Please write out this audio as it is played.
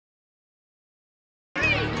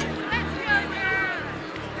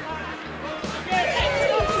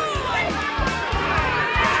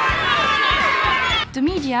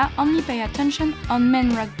media only pay attention on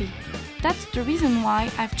men rugby. That's the reason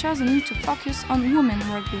why I've chosen to focus on women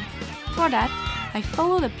rugby. For that, I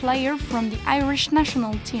followed a player from the Irish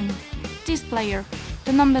national team. This player,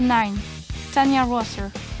 the number 9, Tania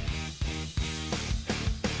Rosser.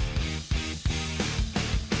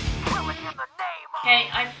 Okay,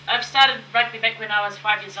 I've started rugby back when I was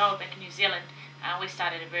 5 years old back in New Zealand. We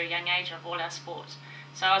started at a very young age of all our sports.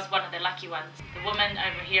 So I was one of the lucky ones. The women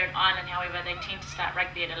over here in Ireland, however, they tend to start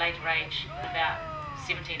rugby at a later age, about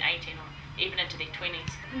 17, 18 or even into their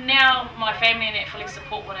 20s. Now my family and that fully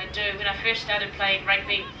support what I do. When I first started playing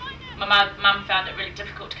rugby, my mum found it really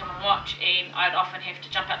difficult to come and watch, and I'd often have to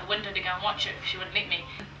jump out the window to go and watch it if she wouldn't let me.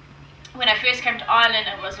 When I first came to Ireland,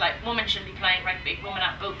 it was like, women shouldn't be playing rugby, women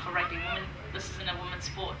aren't built for rugby, this isn't a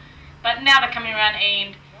women's sport. But now they're coming around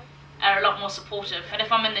and are a lot more supportive. And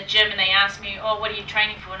if I'm in the gym and they ask me, oh, what are you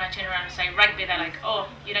training for? And I turn around and say rugby, they're like, oh,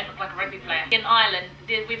 you don't look like a rugby player. In Ireland,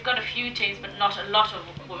 we've got a few teams, but not a lot of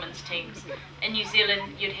women's teams. In New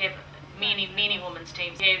Zealand, you'd have many, many women's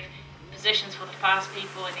teams. You have positions for the fast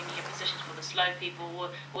people, and then you have positions for the slow people,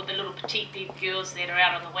 or the little petite girls that are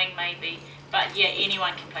out on the wing maybe. But yeah,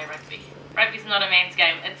 anyone can play rugby. Rugby's not a man's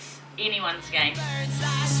game, it's anyone's game.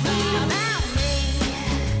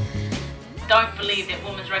 Don't believe that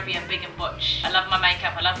women's rugby are big and butch. I love my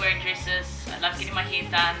makeup, I love wearing dresses, I love getting my hair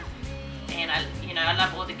done, and I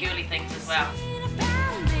love all the girly things as well.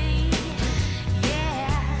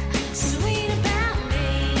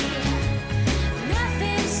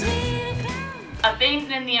 I've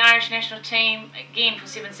been in the Irish national team again for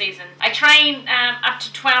 7 seasons. I train up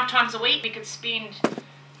to 12 times a week. We could spend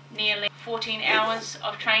nearly 14 hours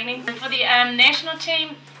of training. And for the national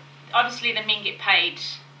team, obviously the men get paid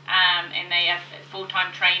and they have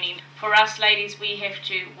full-time training. For us ladies, we have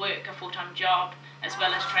to work a full-time job as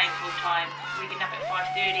well as train full-time. We get up at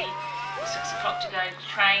 5:30 or 6 o'clock to go to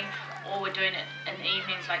train, or we're doing it in the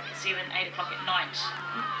evenings like 7, 8 o'clock at night.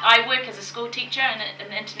 I work as a school teacher in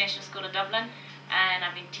the International School of Dublin, and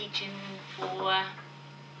I've been teaching for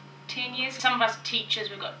 10 years. Some of us teachers,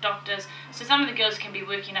 we've got doctors, so some of the girls can be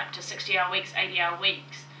working up to 60-hour weeks, 80-hour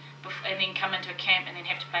weeks, and then come into a camp and then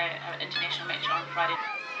have to play an international match on Friday.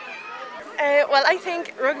 Well, I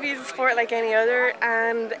think rugby is a sport like any other,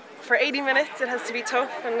 and for 80 minutes it has to be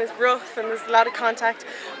tough and it's rough and there's a lot of contact,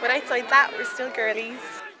 but outside that we're still girlies.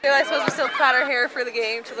 I suppose we still cut our hair for the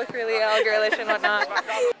game to look really all girlish and whatnot.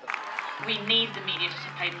 We need the media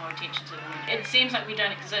to pay more attention to them. It seems like we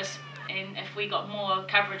don't exist, and if we got more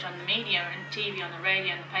coverage on the media and TV, on the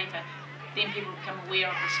radio and the paper, then people become aware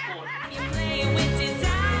of the sport.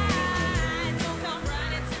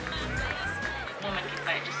 Women can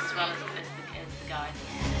play it just as well as the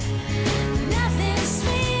guys.